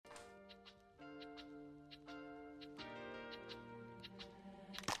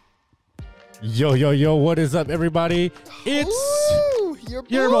Yo, yo, yo, what is up, everybody? It's Ooh,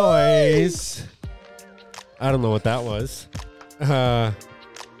 your boys. I don't know what that was.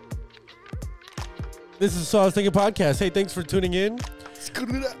 This is So I Was Thinking Podcast. Hey, thanks for tuning in.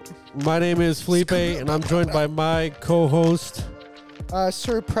 My name is Felipe, and I'm joined by my co-host.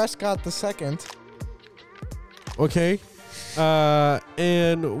 Sir Prescott II. Okay.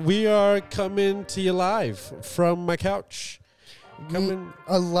 And we are coming to you live from my couch.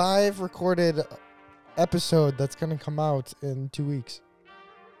 A live recorded episode that's going to come out in 2 weeks.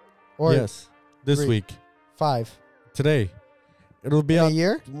 Or yes, this 3, week. 5. Today. It'll be In a out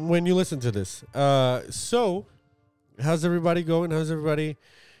year? when you listen to this. So, how's everybody going? How's everybody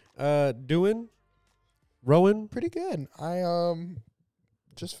doing? Rowan? Pretty good. I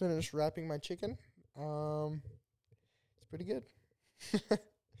just finished wrapping my chicken. It's pretty good.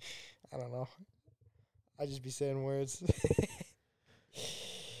 I don't know. I just be saying words.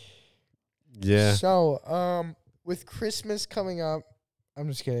 Yeah. So, with Christmas coming up, I'm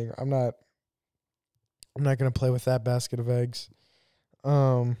just kidding. I'm not gonna play with that basket of eggs.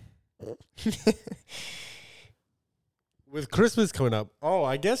 With Christmas coming up. Oh,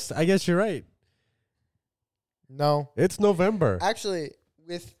 I guess you're right. No. It's November. Actually,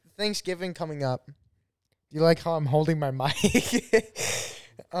 with Thanksgiving coming up, do you like how I'm holding my mic?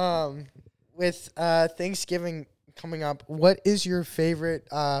 With Thanksgiving coming up, what is your favorite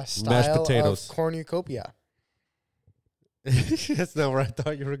style potatoes. of cornucopia? That's not where I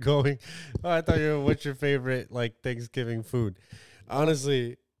thought you were going. Oh, I thought you were, what's your favorite Thanksgiving food?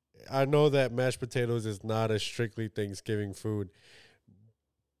 Honestly, I know that mashed potatoes is not a strictly Thanksgiving food,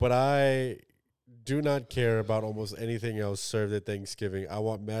 but I do not care about almost anything else served at Thanksgiving. I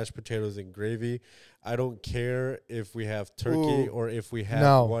want mashed potatoes and gravy. I don't care if we have turkey or if we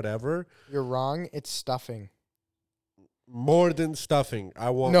have whatever. You're wrong. It's stuffing. More than stuffing.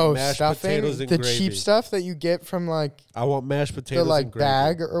 I want mashed stuffing, potatoes and the gravy. cheap stuff that you get from I want mashed potatoes the and gravy.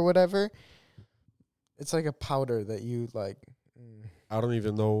 bag or whatever. It's like a powder that you like. I don't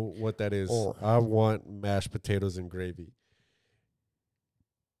even know what that is. Oh. I want mashed potatoes and gravy.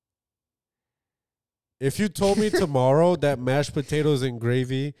 If you told me tomorrow that mashed potatoes and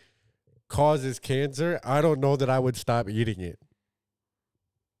gravy causes cancer, I don't know that I would stop eating it.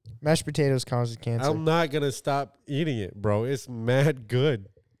 Mashed potatoes causes cancer. I'm not going to stop eating it, bro. It's mad good.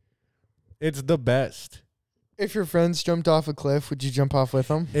 It's the best. If your friends jumped off a cliff, would you jump off with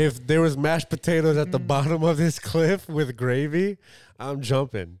them? If there was mashed potatoes at the bottom of this cliff with gravy, I'm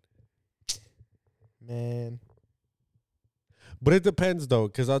jumping. Man. But it depends, though,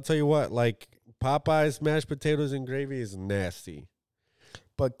 because I'll tell you what, Popeye's mashed potatoes and gravy is nasty.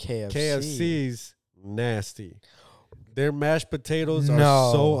 But KFC. KFC's nasty. Their mashed potatoes are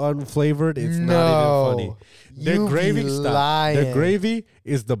so unflavored, it's not even funny. Their gravy Their gravy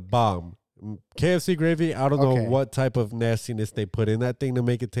is the bomb. KFC gravy, I don't know what type of nastiness they put in that thing to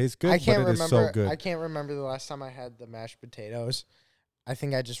make it taste good, but it is so good. I can't remember the last time I had the mashed potatoes. I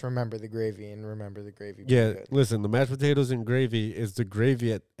think I just remember the gravy and remember the gravy being good. Listen, the mashed potatoes and gravy is the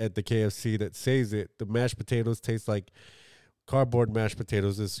gravy at the KFC that saves it. The mashed potatoes taste like cardboard mashed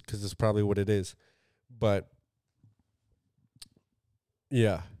potatoes because it's probably what it is. But,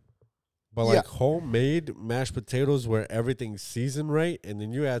 yeah. But homemade mashed potatoes where everything's seasoned right, and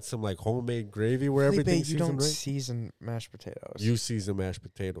then you add some homemade gravy where everything's seasoned right. You don't season mashed potatoes. You season mashed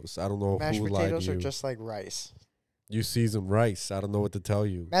potatoes. I don't know who lied to you. Mashed potatoes are just like rice. You season rice. I don't know what to tell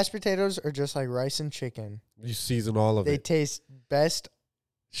you. Mashed potatoes are just like rice and chicken. You season all of it. They taste best.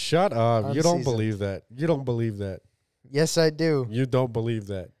 Shut up. Unseasoned. You don't believe that. You don't believe that. Yes, I do. You don't believe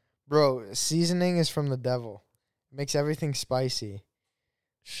that. Bro, seasoning is from the devil. It makes everything spicy.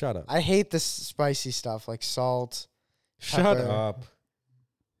 Shut up. I hate this spicy stuff like salt. Shut pepper. up.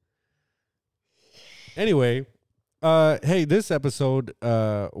 Anyway, hey, this episode,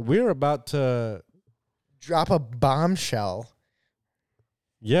 we're about to drop a bombshell.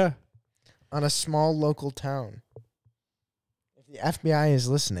 Yeah. On a small local town. If the FBI is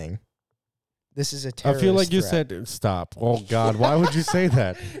listening, this is a terrorist I feel like you threat. said, stop. Oh, God. Why would you say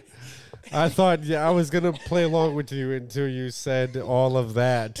that? I thought I was going to play along with you until you said all of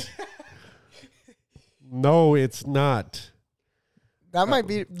that. No, it's not. That might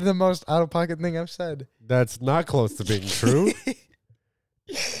be the most out-of-pocket thing I've said. That's not close to being true.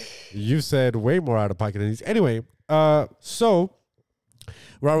 You said way more out-of-pocket than these. Anyway, so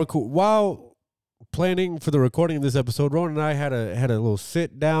while planning for the recording of this episode, Rowan and I had a little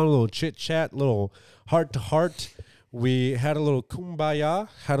sit-down, a little chit-chat, a little heart-to-heart. We had a little kumbaya,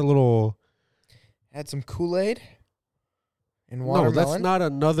 had some Kool-Aid and watermelon. No, that's not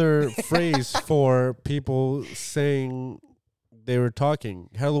another phrase for people saying they were talking.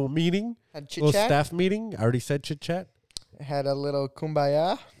 Had a little meeting. Had little chit-chat. staff meeting. I already said chit chat. Had a little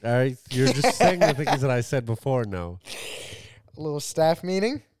kumbaya. All right, you're just saying the things that I said before now. A little staff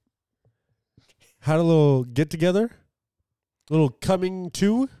meeting. Had a little get together. Little coming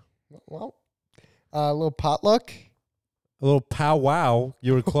to. Well, a little potluck. A little powwow.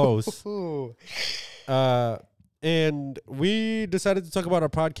 You were close. Ooh. And we decided to talk about our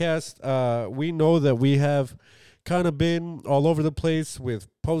podcast. We know that we have kind of been all over the place with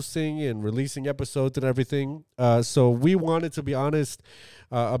posting and releasing episodes and everything. So we wanted to be honest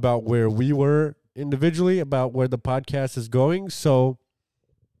about where we were individually, about where the podcast is going. So,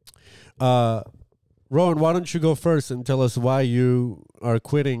 Rowan, why don't you go first and tell us why you are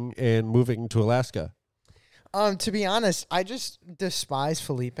quitting and moving to Alaska? To be honest, I just despise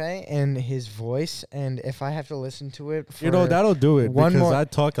Felipe and his voice, and if I have to listen to it for that'll do it one because more- I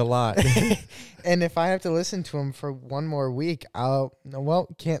talk a lot. and if I have to listen to him for one more week,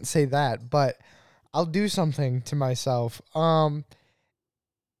 can't say that, but I'll do something to myself.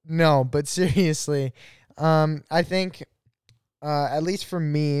 No, but seriously, I think, at least for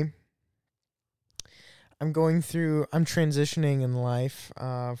me, I'm transitioning in life,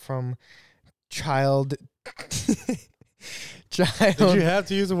 from child. Did you have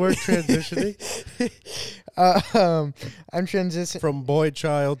to use the word transitioning? I'm transitioning From boy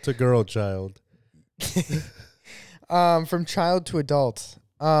child to girl child. from child to adult.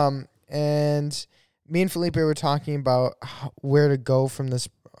 And me and Felipe were talking about where to go from this,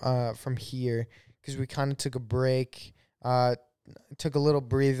 from here, because we kind of took a break, took a little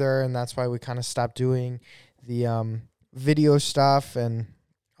breather, and that's why we kind of stopped doing the video stuff and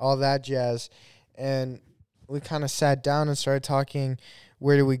all that jazz. And we kind of sat down and started talking,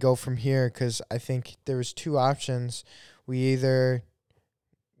 where do we go from here? Because I think there was two options. We either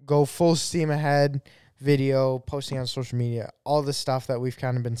go full steam ahead, video, posting on social media, all the stuff that we've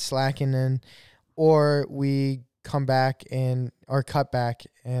kind of been slacking in, or we come back or cut back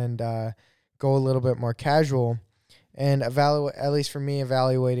and go a little bit more casual. And at least for me,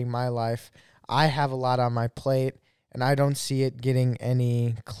 evaluating my life, I have a lot on my plate, and I don't see it getting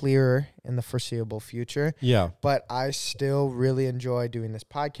any clearer in the foreseeable future. Yeah. But I still really enjoy doing this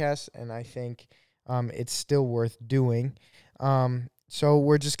podcast, and I think it's still worth doing. So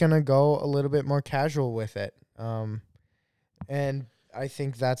we're just going to go a little bit more casual with it. And I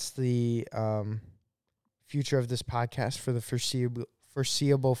think that's the future of this podcast for the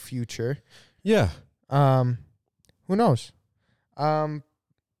foreseeable future. Yeah. Who knows? But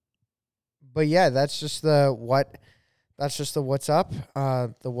yeah, that's just the what's up,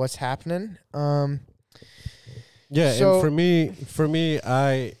 the what's happening. Yeah, So- and for me,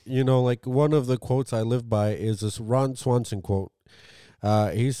 I like one of the quotes I live by is this Ron Swanson quote.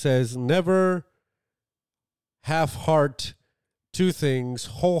 He says, "Never half heart two things,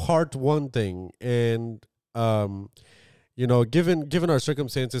 whole heart one thing." And given our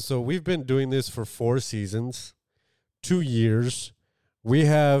circumstances, so we've been doing this for 4 seasons, 2 years. We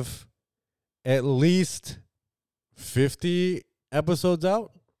have at least 50 episodes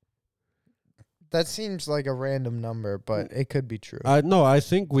out. That seems like a random number, but it could be true. No, I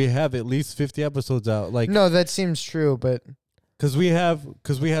think we have at least 50 episodes out. Like, No, that seems true, but because we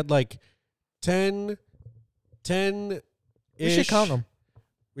had like 10 we should count them.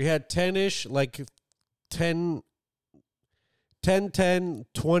 We had 10-ish, like 10,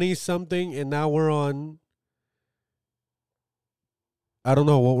 20 something, and now we're on, I don't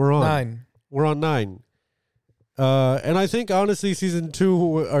know what we're on. 9. We're on 9. And I think, honestly, season 2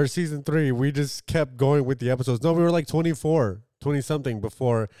 or season 3, we just kept going with the episodes. No, we were like 20 something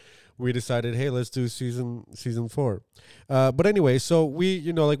before we decided, hey, let's do season 4. But anyway, so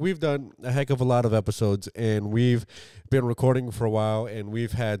we've done a heck of a lot of episodes, and we've been recording for a while, and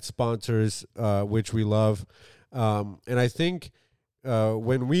we've had sponsors, which we love. And I think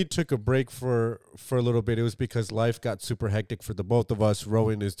when we took a break for a little bit, it was because life got super hectic for the both of us.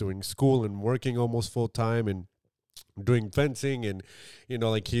 Rowan is doing school and working almost full time and doing fencing, and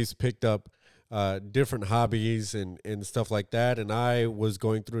he's picked up different hobbies and stuff like that. And I was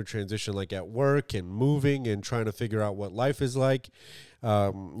going through a transition, like at work and moving and trying to figure out what life is like,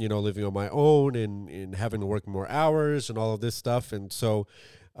 living on my own and having to work more hours and all of this stuff. And so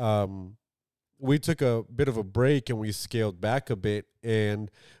we took a bit of a break and we scaled back a bit. And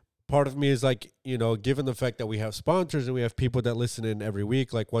part of me is like, given the fact that we have sponsors and we have people that listen in every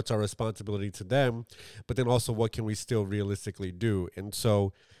week, like, what's our responsibility to them? But then also, what can we still realistically do? And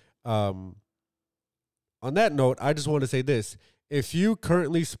so, on that note, I just want to say this. If you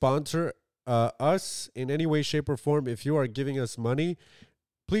currently sponsor us in any way, shape, or form, if you are giving us money,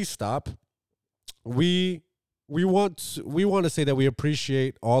 please stop. We we want to say that we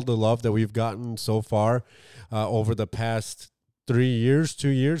appreciate all the love that we've gotten so far over the past 3 years, 2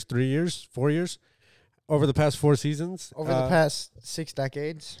 years, 3 years, 4 years, over the past 4 seasons, over the past 6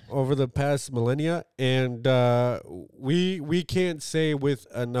 decades, over the past millennia, and we can't say with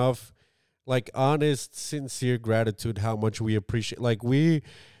enough like honest, sincere gratitude how much we appreciate. Like we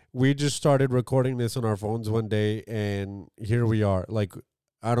just started recording this on our phones one day, and here we are. Like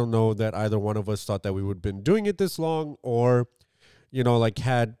I don't know that either one of us thought that we would have been doing it this long, or like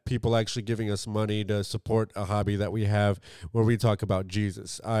had people actually giving us money to support a hobby that we have where we talk about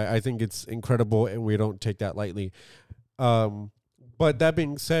Jesus. I think it's incredible, and we don't take that lightly. But that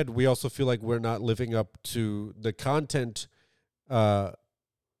being said, we also feel like we're not living up to the content.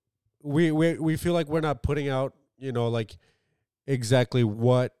 We feel like we're not putting out, like exactly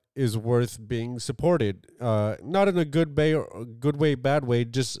what is worth being supported. Not in a good way, bad way,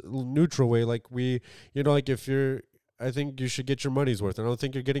 just neutral way. Like like if I think you should get your money's worth. I don't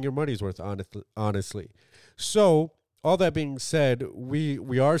think you're getting your money's worth, honestly. So all that being said,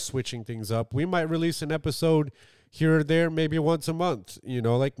 we are switching things up. We might release an episode here or there, maybe once a month.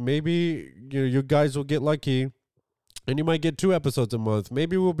 Like maybe you guys will get lucky and you might get 2 episodes a month.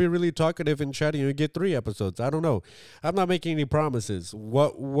 Maybe we'll be really talkative and chatty and you get 3 episodes. I don't know. I'm not making any promises.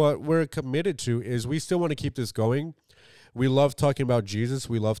 What we're committed to is we still want to keep this going. We love talking about Jesus.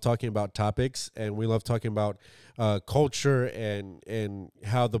 We love talking about topics, and we love talking about culture and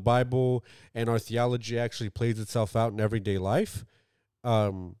how the Bible and our theology actually plays itself out in everyday life.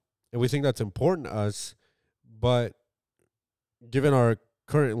 And we think that's important to us. But given our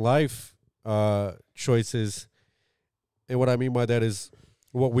current life choices, and what I mean by that is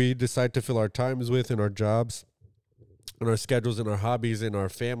what we decide to fill our times with in our jobs and our schedules and our hobbies and our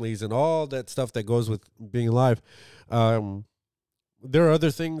families and all that stuff that goes with being alive. There are other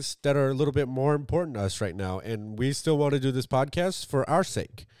things that are a little bit more important to us right now, and we still want to do this podcast for our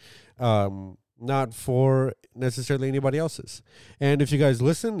sake, not for necessarily anybody else's. And if you guys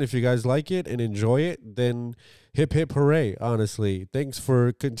listen, if you guys like it and enjoy it, then hip hip hooray, honestly. Thanks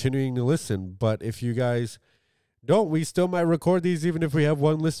for continuing to listen. But if you guys don't, we still might record these even if we have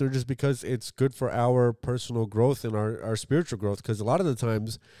 1 listener, just because it's good for our personal growth and our spiritual growth. Because a lot of the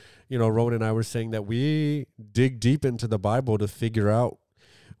times, Rowan and I were saying that we dig deep into the Bible to figure out,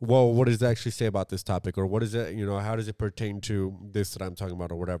 well, what does it actually say about this topic? Or what is it, how does it pertain to this that I'm talking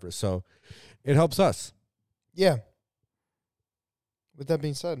about or whatever? So it helps us. Yeah. With that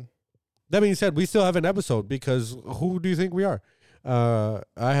being said, we still have an episode, because who do you think we are? I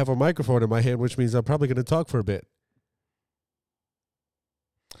have a microphone in my hand, which means I'm probably going to talk for a bit.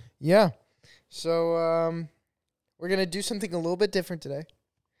 Yeah. So we're going to do something a little bit different today.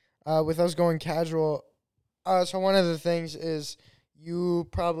 With us going casual. So one of the things is, you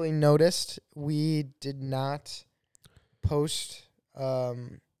probably noticed we did not post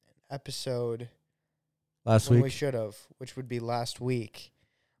an episode last when week. We should have, which would be last week.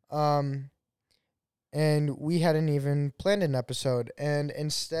 And we hadn't even planned an episode. And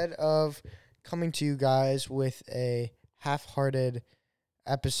instead of coming to you guys with a half-hearted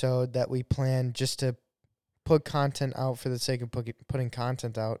episode that we planned just to put content out for the sake of putting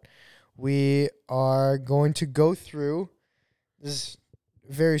content out, we are going to go through. This is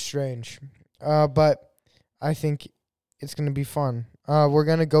very strange, but I think it's going to be fun. We're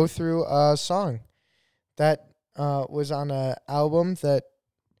going to go through a song that was on an album that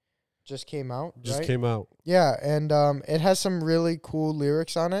just came out. Came out. Yeah, and it has some really cool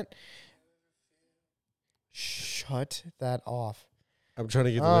lyrics on it. Shut that off. I'm trying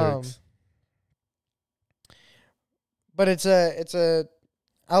to get the lyrics. But it's a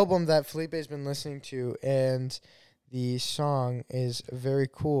album that Felipe's been listening to, and the song is very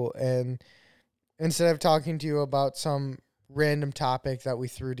cool. And instead of talking to you about some random topic that we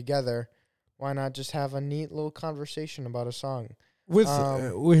threw together, why not just have a neat little conversation about a song? With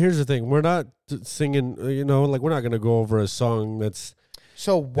here's the thing: we're not singing. We're not gonna go over a song that's.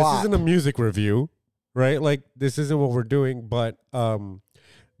 So why? This isn't a music review, right? Like, this isn't what we're doing. But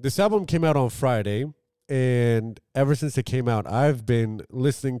this album came out on Friday. And ever since it came out, I've been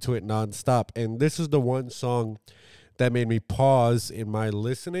listening to it nonstop. And this is the one song that made me pause in my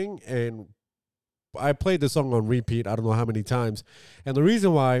listening. And I played the song on repeat, I don't know how many times. And the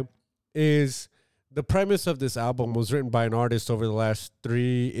reason why is the premise of this album was written by an artist over the last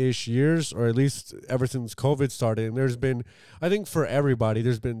 3-ish years, or at least ever since COVID started. And there's been, I think for everybody,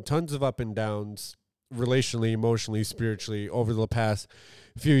 there's been tons of up and downs relationally, emotionally, spiritually over the past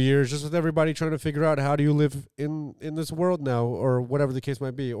few years, just with everybody trying to figure out how do you live in this world now, or whatever the case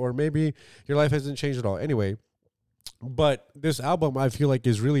might be, or maybe your life hasn't changed at all. Anyway, but this album I feel like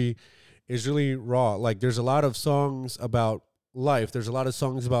is really is really raw. Like there's a lot of songs about life. There's a lot of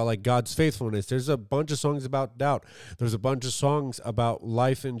songs about like God's faithfulness. There's a bunch of songs about doubt. There's a bunch of songs about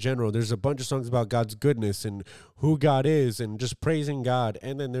life in general. There's a bunch of songs about God's goodness and who God is and just praising God.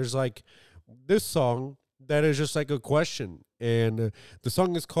 And then there's like this song that is just like a question. And the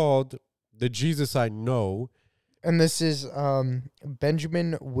song is called The Jesus I Know. And this is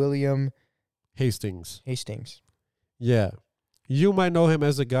Benjamin William Hastings. Yeah. You might know him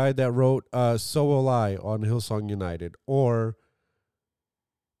as a guy that wrote So Will I on Hillsong United, or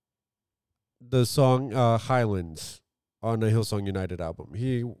the song Highlands on the Hillsong United album.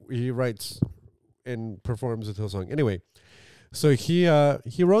 He writes and performs with Hillsong. Anyway, so he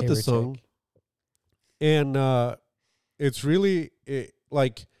wrote the song, and it's really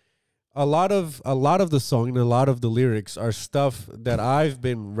like a lot of the song and a lot of the lyrics are stuff that I've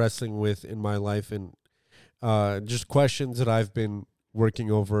been wrestling with in my life, and just questions that I've been working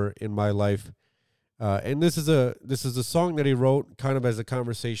over in my life. And this is a song that he wrote kind of as a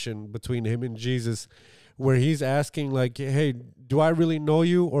conversation between him and Jesus, where he's asking like, hey, do I really know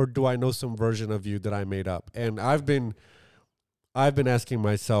you, or do I know some version of you that I made up? And I've been asking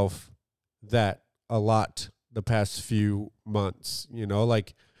myself that a lot the past few months,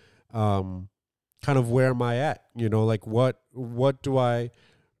 like, kind of where am I at? Like what do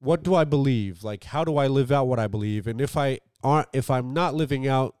I believe? Like, how do I live out what I believe? And if I'm not living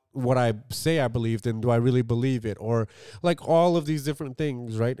out what I say I believe, then do I really believe it? Or like all of these different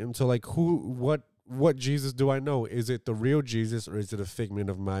things, right? And so like what Jesus do I know? Is it the real Jesus, or is it a figment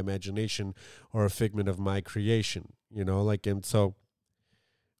of my imagination or a figment of my creation? And so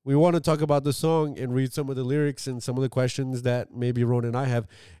we want to talk about the song and read some of the lyrics and some of the questions that maybe Ron and I have.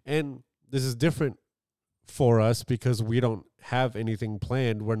 And this is different for us because we don't have anything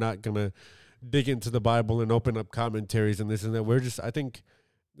planned. We're not going to dig into the Bible and open up commentaries and this and that. I think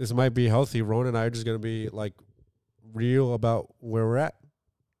this might be healthy. Ron and I are just going to be like real about where we're at.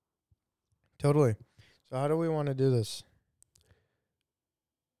 Totally. So how do we want to do this?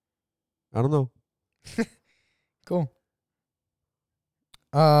 I don't know. Cool.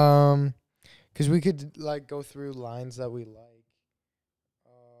 Because we could like go through lines that we like,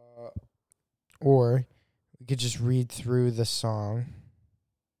 or we could just read through the song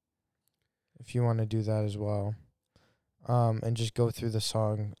if you want to do that as well, and just go through the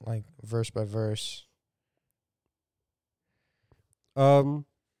song like verse by verse. I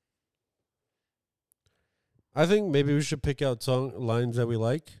think maybe we should pick out song lines that we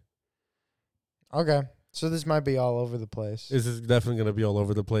like. Okay. So this might be all over the place. This is definitely going to be all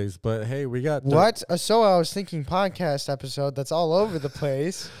over the place. But hey, we got... What? So I was thinking podcast episode that's all over the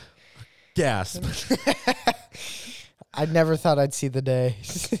place. Gasp. I never thought I'd see the day.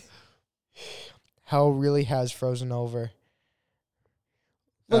 Hell really has frozen over.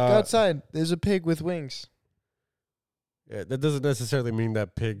 Look outside. There's a pig with wings. Yeah, that doesn't necessarily mean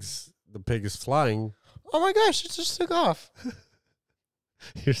that the pig is flying. Oh my gosh, it just took off.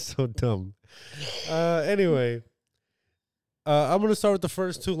 You're so dumb. Anyway, I'm going to start with the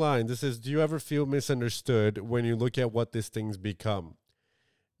first two lines. This is, do you ever feel misunderstood when you look at what this thing's become?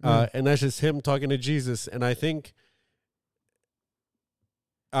 And that's just him talking to Jesus. And I think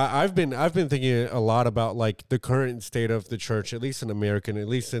I've been thinking a lot about like the current state of the church, at least in America, and at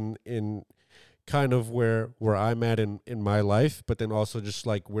least in kind of where I'm at in my life, but then also just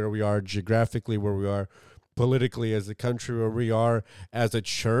like where we are geographically, where we are politically as a country, where we are as a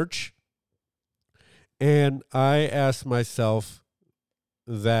church. And I ask myself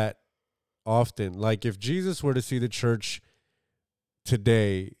that often, like if Jesus were to see the church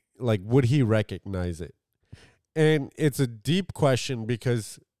today, like would he recognize it? And it's a deep question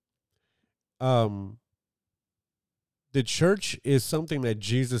because the church is something that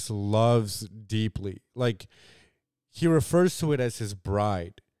Jesus loves deeply. Like he refers to it as his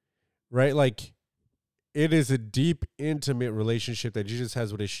bride, right? Like it is a deep, intimate relationship that Jesus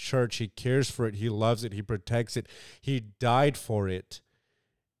has with his church. He cares for it. He loves it. He protects it. He died for it.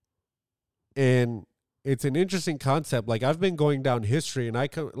 And it's an interesting concept. Like I've been going down history and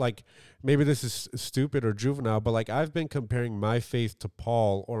like maybe this is stupid or juvenile, but like I've been comparing my faith to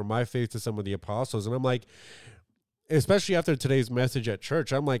Paul or my faith to some of the apostles. And I'm like, especially after today's message at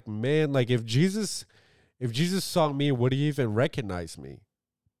church, I'm like, man, like if Jesus saw me, would he even recognize me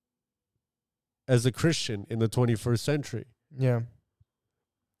as a Christian in the 21st century? Yeah.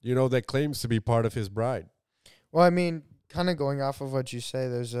 That claims to be part of his bride. Well, I mean, kind of going off of what you say,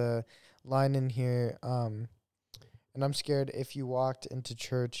 there's a line in here, and I'm scared if you walked into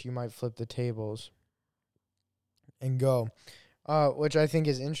church, you might flip the tables and go, which I think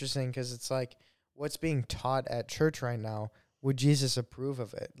is interesting because it's like what's being taught at church right now. would Jesus approve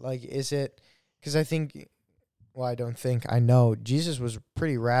of it? Like, is it, because I think, well, I don't think, I know Jesus was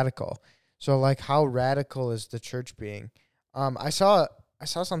pretty radical. So like, how radical is the church being? I saw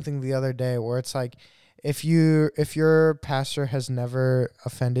something the other day where it's like, if your pastor has never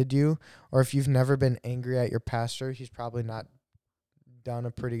offended you, or if you've never been angry at your pastor, he's probably not done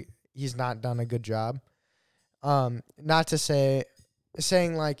a pretty he's not done a good job. Not to say,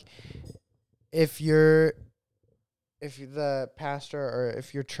 saying like, if you're if the pastor or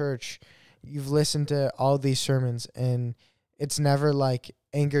if your church, you've listened to all these sermons and it's never like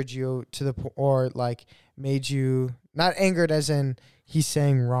angered you to the or like made you, not angered as in he's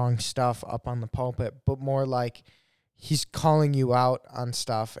saying wrong stuff up on the pulpit, but more like he's calling you out on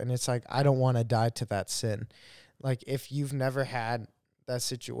stuff, and it's like, I don't want to die to that sin. Like, if you've never had that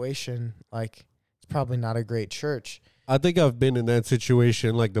situation, like, it's probably not a great church. I think I've been in that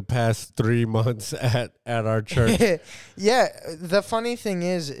situation like the past 3 months at our church. Yeah, the funny thing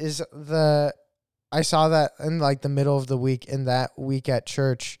is I saw that in like the middle of the week, in that week at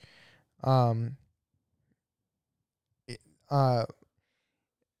church. Um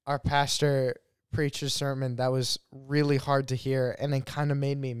our pastor preached a sermon that was really hard to hear, and it kind of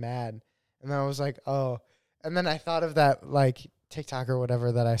made me mad. And I was like, oh. And then I thought of that like TikTok or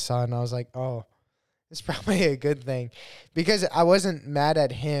whatever that I saw, and I was like, oh, it's probably a good thing, because I wasn't mad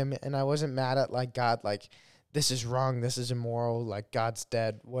at him, and I wasn't mad at like God, like, this is wrong, this is immoral, like God's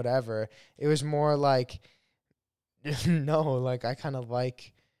dead, whatever. It was more like, no, like, I kind of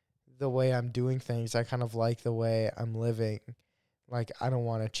like the way I'm doing things. I kind of like the way I'm living. Like, I don't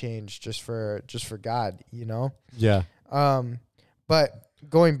want to change just for God, you know? Yeah. But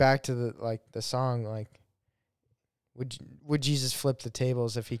going back to the song, like, would Jesus flip the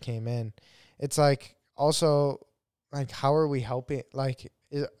tables if he came in? It's like, also, like, how are we helping? Like,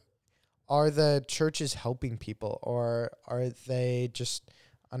 are the churches helping people, or are they just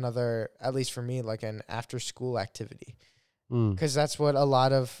another, at least for me, like an after school activity? Because that's what a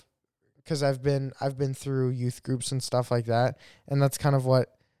lot of, because I've been through youth groups and stuff like that, and that's kind of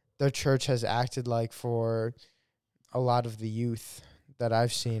what the church has acted like for a lot of the youth that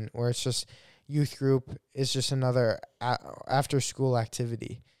I've seen, where it's just youth group is just another after school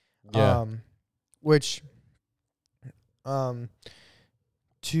activity. Yeah. Which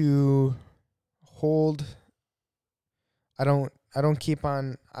to hold, I'm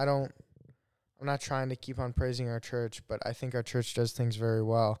not trying to keep on praising our church, but I think our church does things very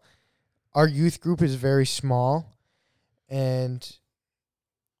well. Our youth group is very small, and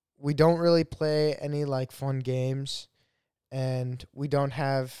we don't really play any like fun games, and we don't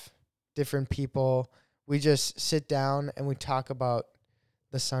have different people. We just sit down and we talk about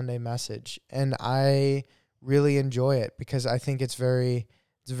the Sunday message, and I really enjoy it because I think it's very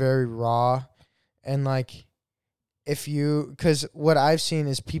raw. And like, because what I've seen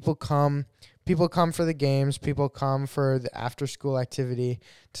is people come for the games, people come for the after school activity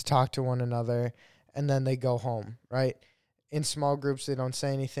to talk to one another, and then they go home, right? In small groups, they don't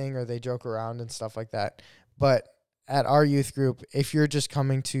say anything, or they joke around and stuff like that. But at our youth group, if you're just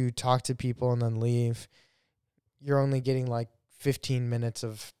coming to talk to people and then leave, you're only getting like 15 minutes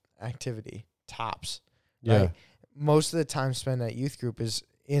of activity, tops. Yeah. Right? Most of the time spent at youth group is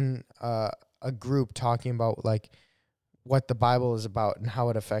in a group talking about like what the Bible is about and how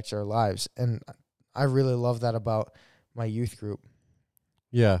it affects our lives. And I really love that about my youth group.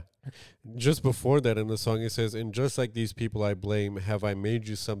 Yeah. Just before that in the song, it says, "And just like these people I blame, have I made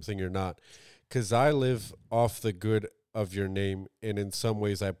you something you're not? 'Cause I live off the good of your name, and in some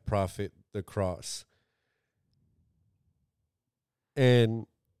ways I profit the cross." And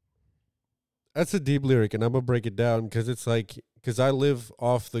that's a deep lyric, and I'm going to break it down, because it's like, because I live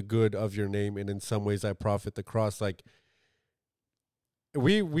off the good of your name, and in some ways I profit the cross. Like,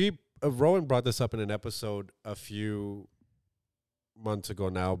 we Rowan brought this up in an episode a few months ago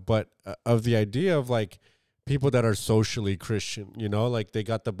now, but of the idea of like people that are socially Christian, you know, like they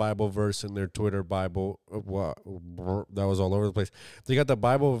got the Bible verse in their Twitter Bible. That was all over the place. They got the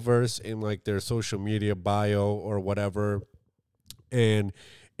Bible verse in like their social media bio or whatever, and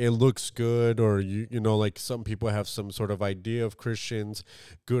it looks good, or you know, like some people have some sort of idea of Christians,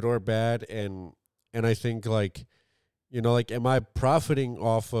 good or bad, and I think like, you know, like, am I profiting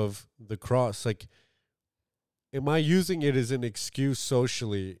off of the cross? Like, am I using it as an excuse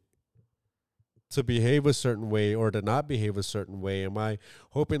socially to behave a certain way or to not behave a certain way? Am I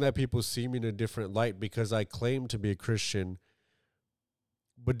hoping that people see me in a different light because I claim to be a Christian,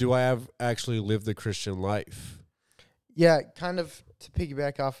 but do I have actually lived the Christian life? Yeah, kind of to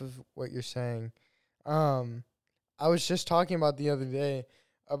piggyback off of what you're saying. I was just talking about the other day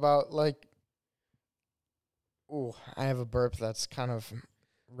about like Ooh, I have a burp that's kind of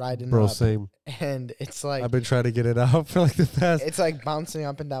riding Bro, up, same. and it's like I've been trying to get it out for like the past. it's like bouncing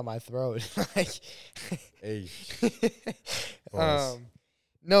up and down my throat. Like, Hey, pause.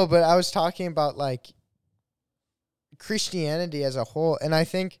 no, but I was talking about like Christianity as a whole, and I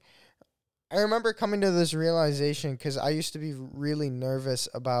think I remember coming to this realization because I used to be really nervous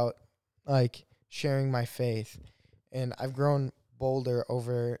about like sharing my faith, and I've grown bolder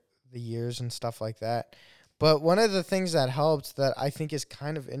over the years and stuff like that. But one of the things that helped that I think is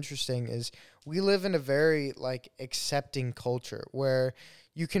kind of interesting is we live in a very like accepting culture where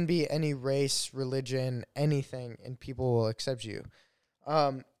you can be any race, religion, anything, and people will accept you.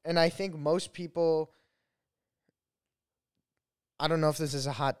 And I think most people, I don't know if this is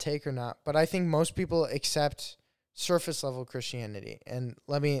a hot take or not, but I think most people accept surface level Christianity. And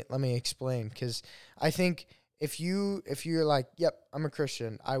let me explain, because I think if you're like, yep, I'm a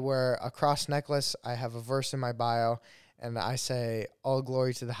Christian, I wear a cross necklace, I have a verse in my bio, and I say all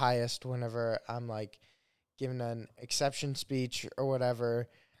glory to the highest whenever I'm like giving an exception speech or whatever,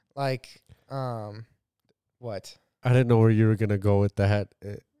 like what? I didn't know where you were gonna go with that.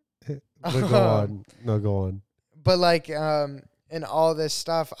 But go on. No, go on. But like and all this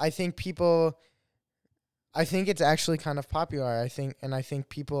stuff, I think it's actually kind of popular. I think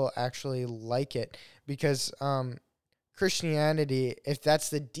people actually like it because Christianity, if that's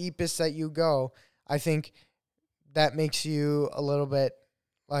the deepest that you go, I think that makes you a little bit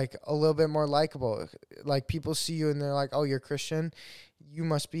more likable. Like people see you and they're like, "Oh, you're Christian. You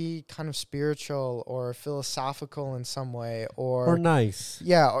must be kind of spiritual or philosophical in some way, Or nice.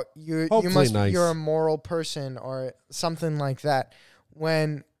 yeah, or you Hopefully must nice. you're a moral person or something like that."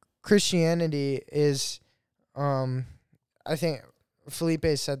 When Christianity is I think Felipe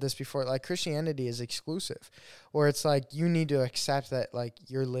said this before, like Christianity is exclusive, where it's like you need to accept that like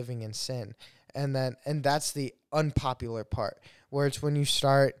you're living in sin. And that's the unpopular part, where it's when you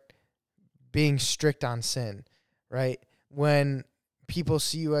start being strict on sin, right? When people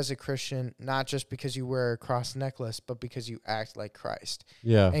see you as a Christian, not just because you wear a cross necklace, but because you act like Christ.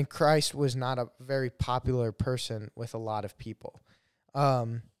 Yeah. And Christ was not a very popular person with a lot of people.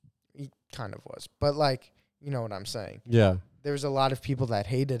 He kind of was, but like, you know what I'm saying. Yeah. There was a lot of people that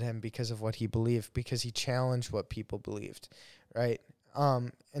hated him because of what he believed, because he challenged what people believed, right?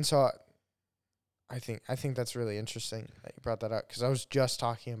 And so I think that's really interesting that you brought that up, because I was just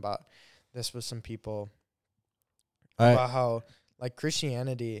talking about this with some people about how like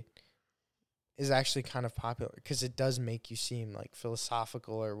Christianity is actually kind of popular because it does make you seem like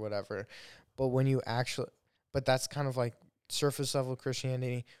philosophical or whatever, but when you actually, but that's kind of like surface level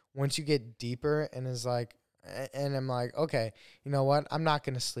Christianity. Once you get deeper and is like, and I'm like, okay, you know what? I'm not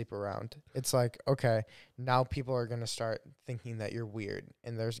going to sleep around. It's like, okay, now people are going to start thinking that you're weird,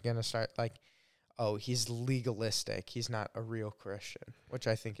 and there's going to start like, oh, he's legalistic. He's not a real Christian, which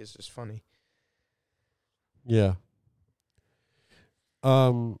I think is just funny. Yeah.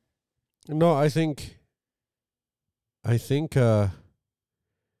 No, I think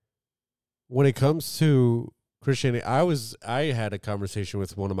when it comes to Christianity, I had a conversation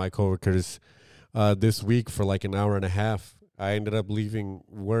with one of my coworkers this week for like an hour and a half. I ended up leaving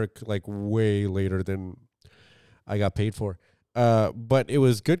work like way later than I got paid for. But it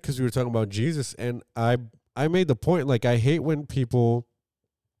was good because we were talking about Jesus, and I made the point, like, I hate when people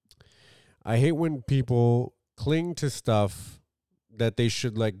cling to stuff that they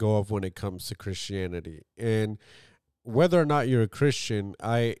should let go of when it comes to Christianity. And whether or not you're a Christian,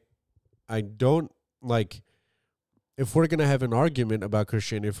 I don't like, if we're going to have an argument about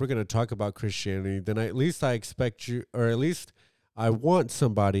Christianity, if we're going to talk about Christianity, then at least I expect you, or at least I want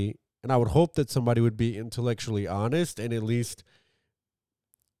somebody, and I would hope that somebody would be intellectually honest and at least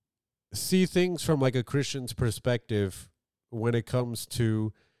see things from like a Christian's perspective when it comes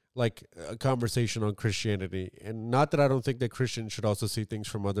to like a conversation on Christianity. And not that I don't think that Christians should also see things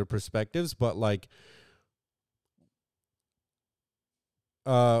from other perspectives, but like,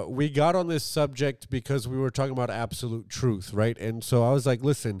 we got on this subject because we were talking about absolute truth, right? And so I was like,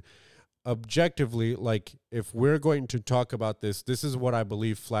 listen, objectively, like, if we're going to talk about this, this is what I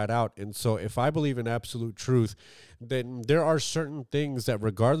believe flat out. And so if I believe in absolute truth, then there are certain things that,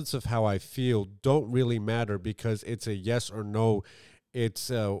 regardless of how I feel, don't really matter, because it's a yes or no. It's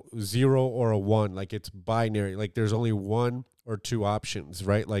a 0 or a 1. Like, it's binary. Like, there's only one or two options,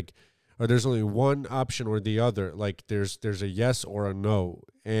 right? Like, or there's only one option or the other. Like, there's a yes or a no.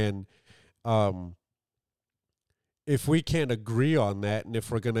 And if we can't agree on that, and if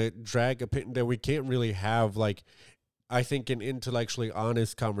we're going to drag opinion, then we can't really have, like, I think, an intellectually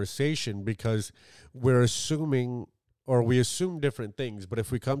honest conversation, because we're assuming, or we assume different things. But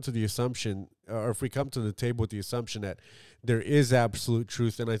if we come to the assumption, or if we come to the table with the assumption that there is absolute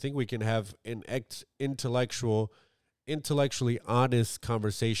truth, then I think we can have an intellectually honest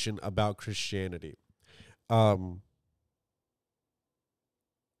conversation about Christianity. But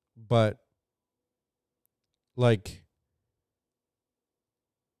like,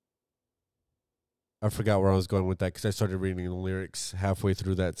 I forgot where I was going with that because I started reading the lyrics halfway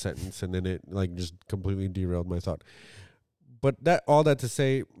through that sentence, and then it like just completely derailed my thought. But all that to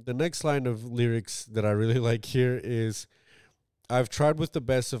say, the next line of lyrics that I really like here is, I've tried with the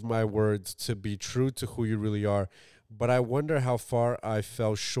best of my words to be true to who you really are, but I wonder how far I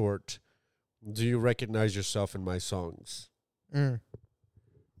fell short. Do you recognize yourself in my songs?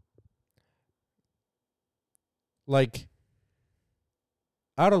 Like,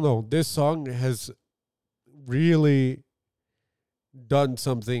 I don't know. This song has really done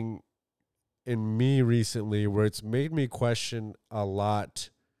something in me recently where it's made me question a lot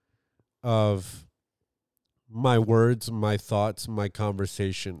of my words, my thoughts, my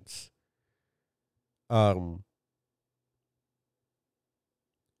conversations. So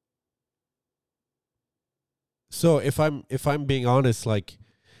if I'm being honest, like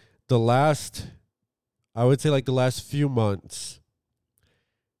I would say like the last few months,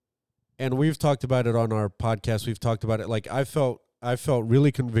 and we've talked about it on our podcast, we've talked about it, like I felt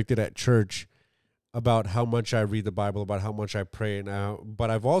really convicted at church about how much I read the Bible, about how much I pray now,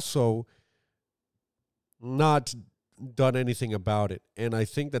 but I've also not done anything about it. And I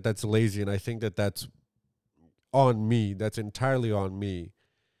think that that's lazy, and I think that that's on me. That's entirely on me.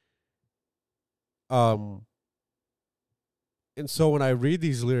 And so when I read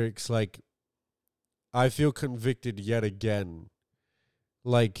these lyrics, like, I feel convicted yet again.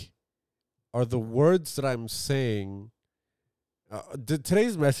 Like, are the words that I'm saying...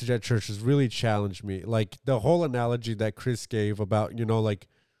 today's message at church has really challenged me. Like, the whole analogy that Chris gave about, like,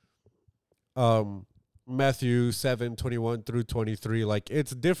 Matthew 7:21 through 23. Like,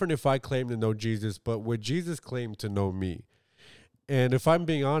 it's different if I claim to know Jesus, but would Jesus claim to know me? And if I'm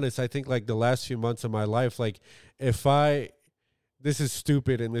being honest, I think, like, the last few months of my life, like, this is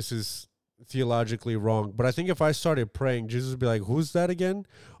stupid and this is theologically wrong, but I think if I started praying, Jesus would be like, who's that again?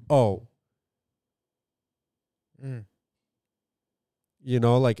 Oh.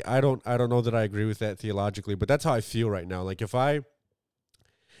 Like, I don't know that I agree with that theologically, but that's how I feel right now. Like, if I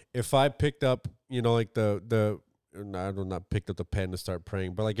picked up, like I don't not picked up the pen to start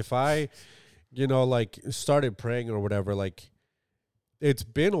praying, but like if I, like started praying or whatever, like it's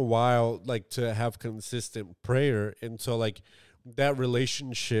been a while, like to have consistent prayer. And so like that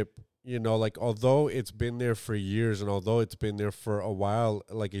relationship, like although it's been there for years and although it's been there for a while,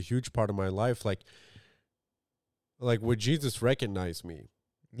 like a huge part of my life, like would Jesus recognize me?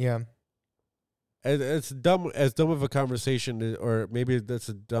 Yeah. As dumb of a conversation, or maybe that's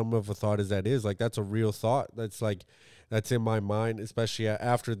as dumb of a thought as that is, like that's a real thought that's in my mind, especially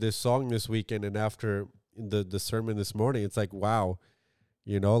after this song this weekend and after the sermon this morning. It's like, wow,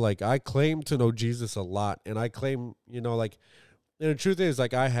 like I claim to know Jesus a lot, and I claim, like, and the truth is,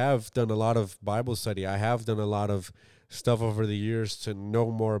 like, I have done a lot of Bible study, I have done a lot of stuff over the years to know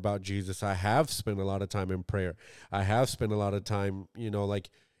more about Jesus. I have spent a lot of time in prayer, I have spent a lot of time,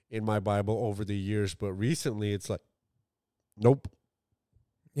 like in my Bible over the years, but recently it's like, nope.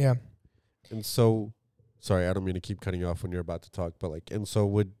 Yeah. And so, sorry, I don't mean to keep cutting you off when you're about to talk, but like, and so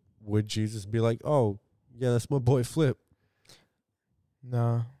would Jesus be like, oh yeah, that's my boy Flip?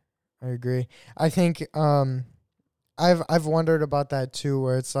 No, I agree. I think I've wondered about that too,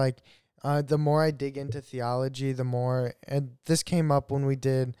 where it's like the more I dig into theology, the more, and this came up when we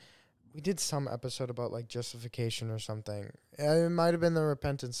did some episode about like justification or something. It might have been the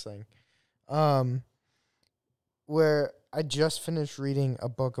repentance thing, where I just finished reading a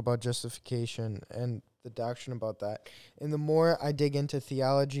book about justification and the doctrine about that. And the more I dig into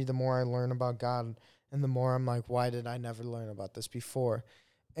theology, the more I learn about God, and the more I'm like, why did I never learn about this before?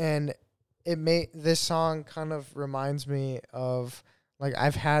 And this song kind of reminds me of, like,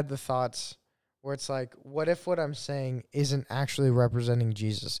 I've had the thoughts where it's like, what if what I'm saying isn't actually representing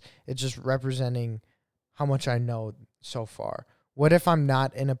Jesus? It's just representing how much I know so far. What if I'm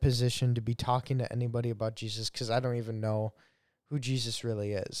not in a position to be talking to anybody about Jesus because I don't even know who Jesus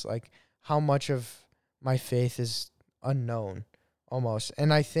really is? Like, how much of my faith is unknown almost?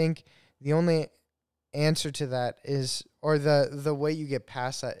 And I think the only answer to that is, or the way you get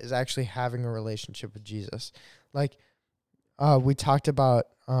past that is actually having a relationship with Jesus. Like, we talked about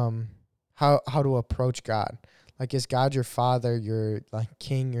how to approach God. Like, is God your father, your like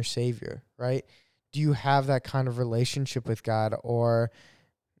king, your savior, right? Do you have that kind of relationship with God, or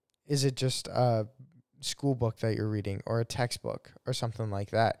is it just school book that you're reading or a textbook or something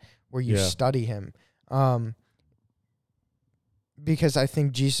like that where you Yeah. study him. Because I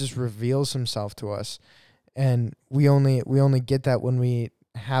think Jesus reveals himself to us, and we only get that when we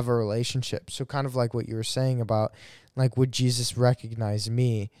have a relationship. So kind of like what you were saying about, like, would Jesus recognize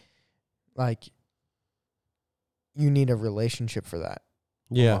me? Like, you need a relationship for that.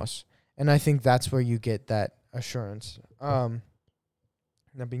 Yeah. Almost. And I think that's where you get that assurance. That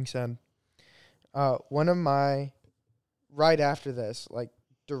being said, one of my, right after this, like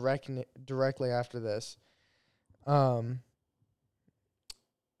directly after this,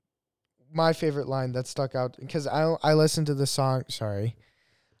 my favorite line that stuck out, because I listened to the song. Sorry,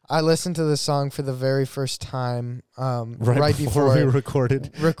 I listened to the song for the very first time right before we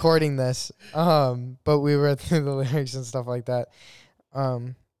recorded. recording this. But we read through the lyrics and stuff like that.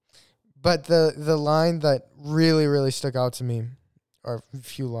 But the line that really stuck out to me, or a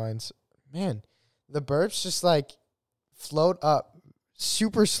few lines, man, the burps just like float up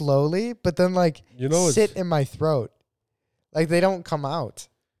super slowly, but then like sit in my throat, like they don't come out.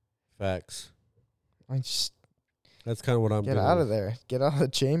 Facts. I just That's kind of what I'm get doing. out of there, get out of the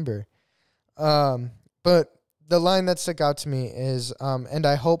chamber. But the line that stuck out to me is, and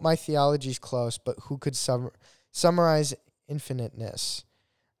I hope my theology's close, but who could summarize infiniteness?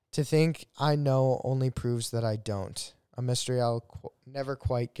 To think I know only proves that I don't. A mystery I'll never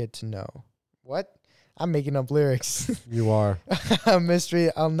quite get to know. What? I'm making up lyrics. You are. A mystery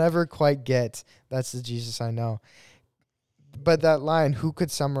I'll never quite get. That's the Jesus I know. But that line, who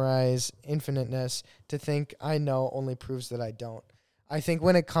could summarize infiniteness? To think I know only proves that I don't. I think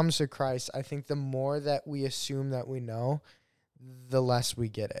when it comes to Christ, I think the more that we assume that we know, the less we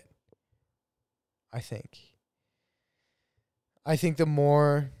get it. I think the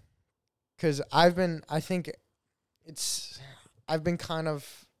more, because I've been kind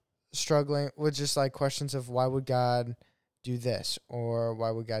of struggling with just like questions of why would God do this or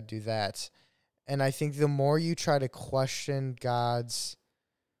why would God do that? And I think the more you try to question God's,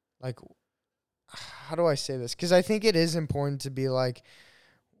 like, how do I say this? Because I think it is important to be like,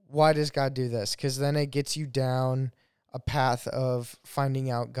 why does God do this? Because then it gets you down a path of finding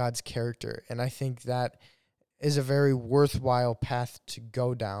out God's character. And I think that is a very worthwhile path to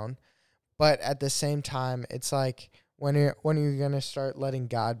go down. But at the same time, it's like, when are you going to start letting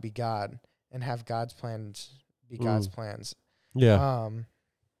God be God and have God's plans be God's plans? Yeah.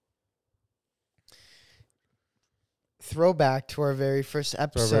 Throwback to our very first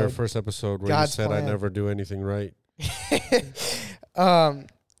episode. Our very first episode where God's you said plan. I never do anything right. That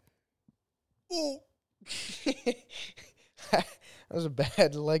was a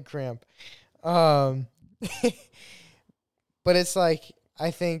bad leg cramp. But it's like,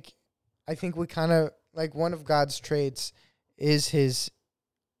 I think we kind of, like, one of God's traits is his,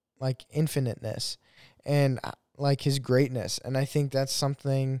 like, infiniteness and like his greatness. And I think that's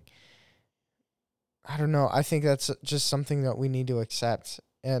something, I don't know, I think that's just something that we need to accept.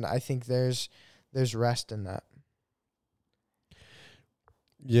 And I think there's rest in that.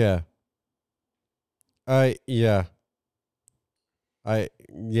 Yeah. The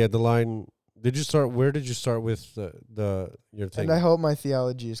line, where did you start with your thing? And I hope my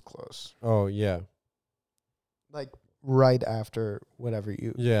theology is close. Oh, yeah. Like, right after whatever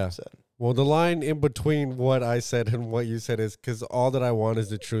you said. Well, the line in between what I said and what you said is, because all that I want is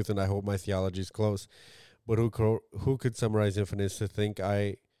the truth, and I hope my theology is close. But who could summarize infiniteness? To think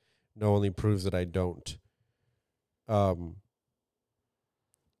I know only proves that I don't. I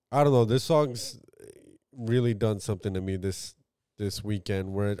don't know. This song's really done something to me this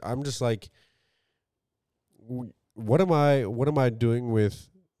weekend, where I'm just like, what am I doing with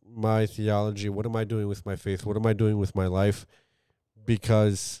my theology? What am I doing with my faith? What am I doing with my life?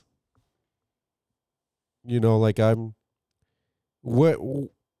 Because, like,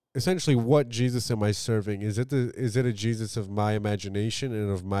 essentially what Jesus am I serving? Is it a Jesus of my imagination and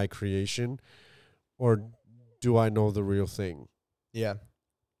of my creation, or do I know the real thing? Yeah.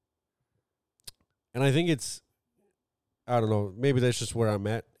 And I think I don't know, maybe that's just where I'm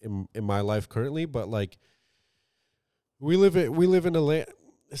at in my life currently, but like, we live in a land.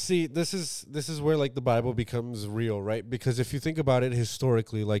 See, this is where, like, the Bible becomes real, right? Because if you think about it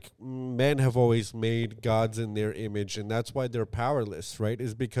historically, like, men have always made gods in their image, and that's why they're powerless, right?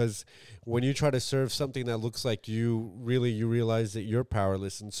 Is because when you try to serve something that looks like you realize that you're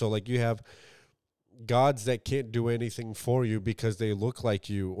powerless. And so, like, you have gods that can't do anything for you because they look like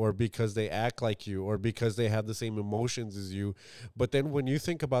you, or because they act like you, or because they have the same emotions as you. But then when you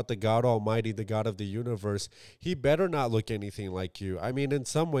think about the God Almighty, the God of the universe, he better not look anything like you. I mean, in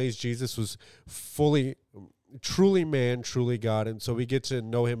some ways, Jesus was fully truly man, truly God. And so we get to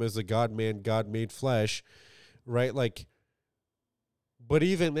know him as a God man, God made flesh, right? Like, but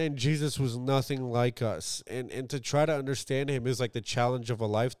even then, Jesus was nothing like us. And to try to understand him is like the challenge of a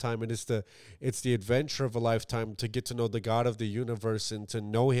lifetime. And it's the adventure of a lifetime to get to know the God of the universe and to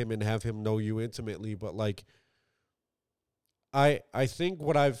know him and have him know you intimately. But like, I think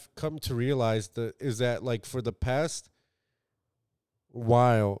what I've come to realize is that like for the past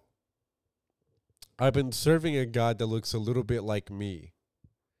while, I've been serving a God that looks a little bit like me.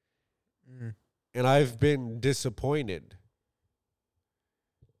 Mm. And I've been disappointed.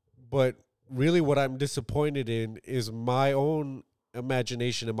 But really what I'm disappointed in is my own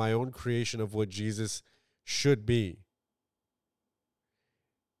imagination and my own creation of what Jesus should be.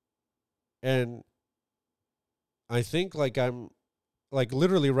 And I think like I'm like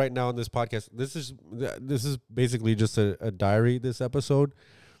literally right now on this podcast, this is basically just a diary, this episode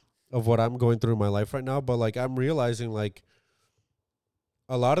of what I'm going through in my life right now. But like I'm realizing like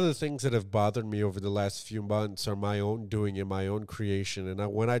a lot of the things that have bothered me over the last few months are my own doing and my own creation.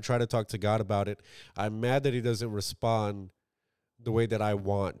 And when I try to talk to God about it, I'm mad that he doesn't respond the way that I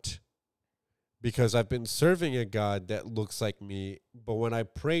want. Because I've been serving a God that looks like me. But when I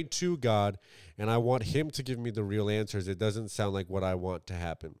pray to God and I want him to give me the real answers, it doesn't sound like what I want to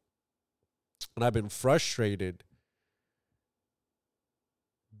happen. And I've been frustrated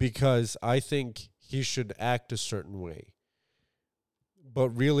because I think he should act a certain way. But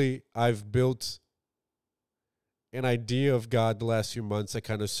really, I've built an idea of God the last few months that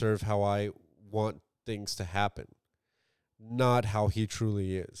kind of serve how I want things to happen, not how he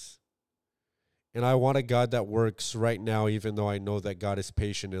truly is. And I want a God that works right now, even though I know that God is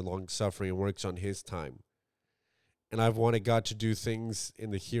patient and long-suffering and works on his time. And I've wanted God to do things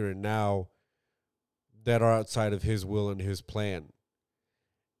in the here and now that are outside of his will and his plan.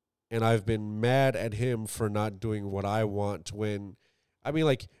 And I've been mad at him for not doing what I want when... I mean,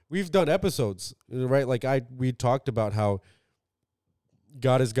 like, we've done episodes, right? Like, we talked about how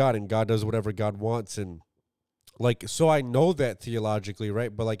God is God and God does whatever God wants. And, like, so I know that theologically,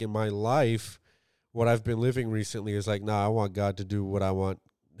 right? But, like, in my life, what I've been living recently is like, nah, I want God to do what I want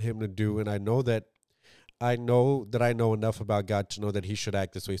him to do. And I know that I know enough about God to know that he should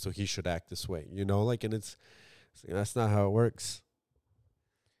act this way, so he should act this way, you know? Like, and that's not how it works.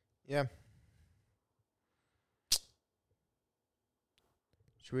 Yeah.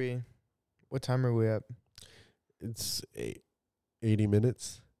 What time are we at? It's 80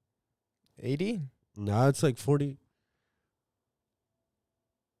 minutes. 80? Nah, it's like 40.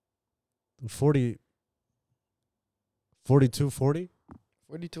 40. 42:40.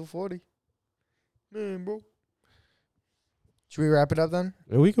 42:40. Man, bro. Should we wrap it up then?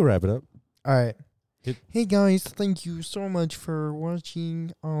 Yeah, we can wrap it up. All right. Hey guys, thank you so much for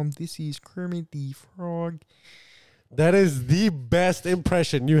watching. This is Kermit the Frog. That is the best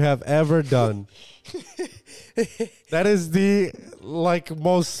impression you have ever done. That is the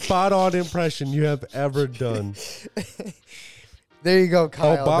most spot on impression you have ever done. There you go,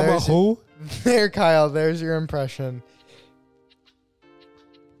 Kyle. Obama who? There, Kyle. There's your impression.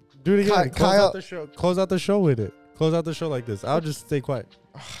 Do it again. Kyle. Close out the show with it. Close out the show like this. I'll just stay quiet.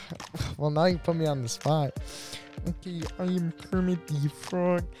 Well, now you put me on the spot. Okay, I am Kermit the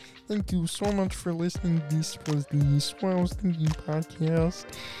Frog. Thank you so much for listening. This was the Swells Thinking Podcast.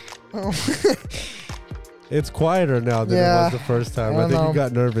 It's quieter now than it was the first time. I think you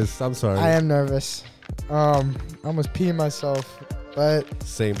got nervous. I'm sorry. I am nervous. I almost peed myself. But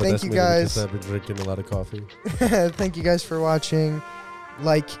same. But thank you guys. Because I've been drinking a lot of coffee. Thank you guys for watching.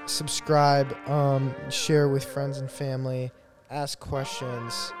 Like, subscribe, share with friends and family, ask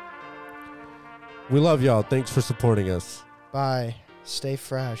questions. We love y'all. Thanks for supporting us. Bye. Stay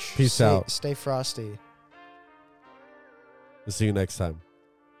fresh. Peace out. Stay frosty. We'll see you next time.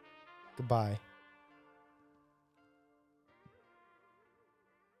 Goodbye.